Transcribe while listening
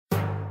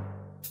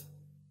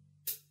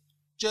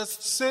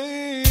Just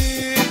say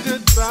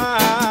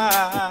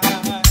goodbye,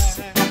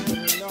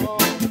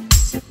 Lord,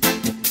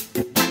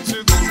 to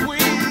the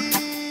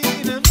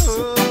Queen of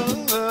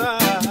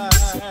Hearts.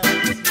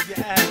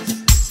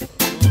 Yes,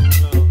 oh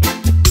Lord.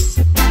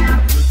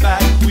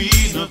 Goodbye,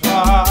 Queen of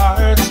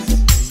Hearts.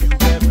 May you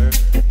ever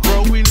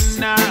grow in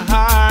our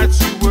hearts.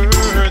 You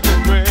were the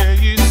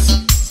grace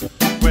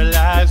where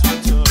lives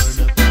were torn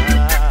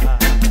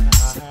apart.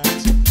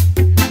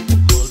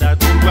 Called out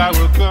to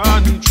our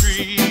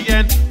country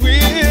and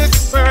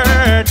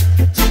whispered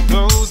to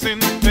those in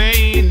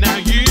pain, now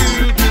you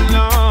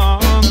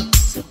belong.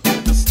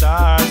 Where the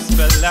stars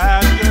spell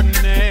out your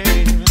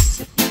name,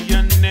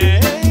 your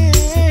name.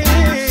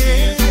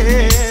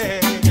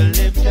 You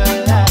live your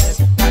life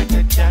like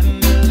a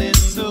candle in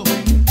the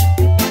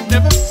wind,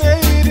 never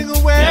fading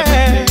away,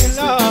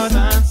 never Lord.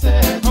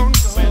 Sunset when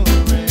the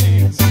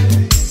rain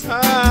sings.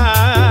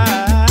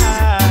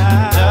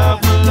 Love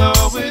will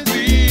always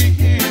be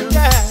here,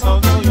 yeah.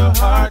 Although your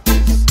heart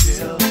is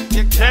still,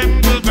 your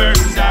candle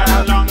burned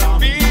out long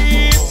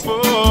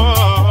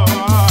before.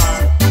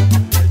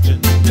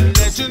 The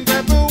legend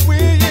ever will.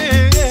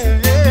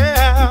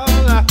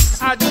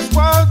 I just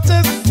want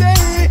to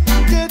say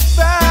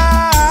goodbye.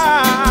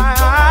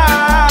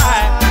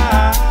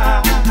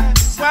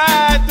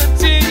 Wipe the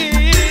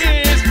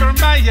tears from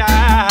my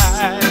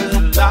eyes,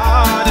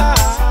 Lord.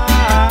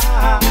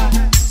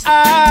 I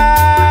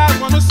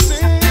want to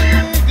say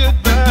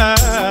goodbye.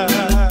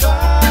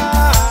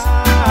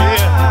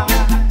 Yeah.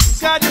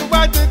 God, you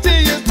wipe the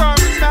tears from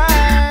my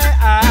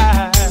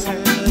eyes,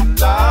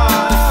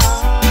 Lord.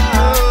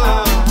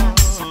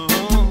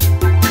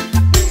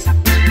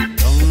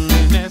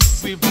 Loneliness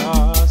we've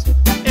lost,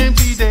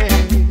 empty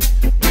days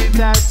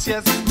without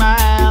your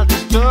smile.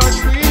 This torch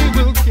we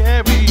will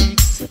carry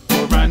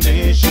for our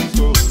nation's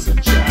golden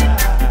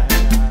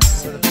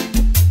child.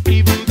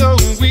 Even though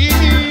we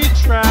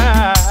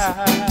try,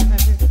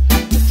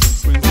 the truth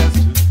brings us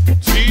to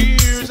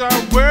tears.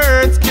 Our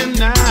words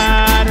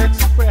cannot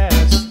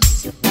express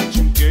what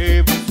you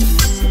gave us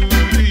through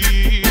the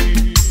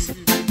years.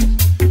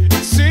 It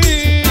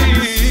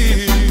seems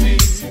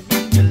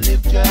you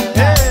lived your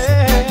life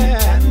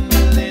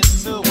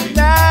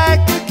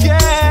like a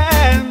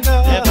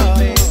candle, never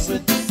fades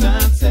with the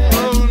sunset. Oh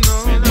no,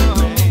 when the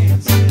rain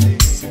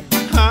sits.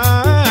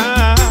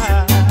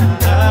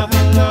 Love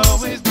will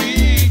always be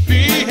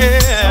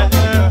here.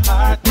 Your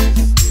heart is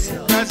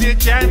still, 'cause your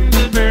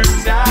candle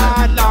burned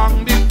out long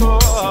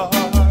before,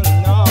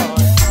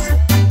 Lord.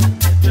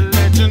 The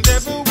legend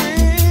ever will.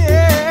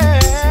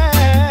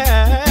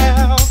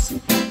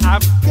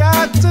 I've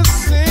got to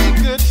say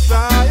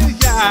goodbye.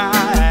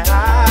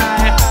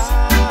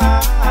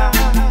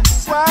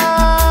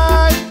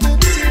 Wipe the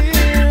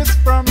tears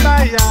from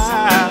my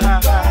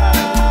eyes.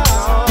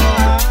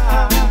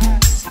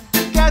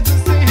 Got to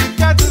say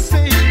goodbye.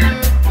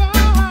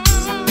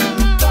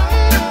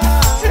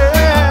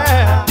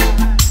 Yeah.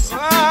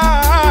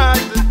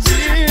 Wipe the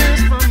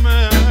tears from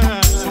my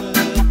eyes.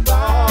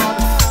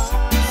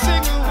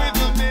 Sing it with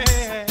me.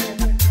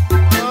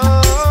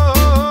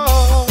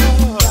 Oh,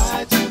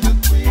 bye to the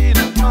Queen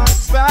of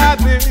Hearts. Bye,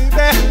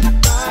 baby.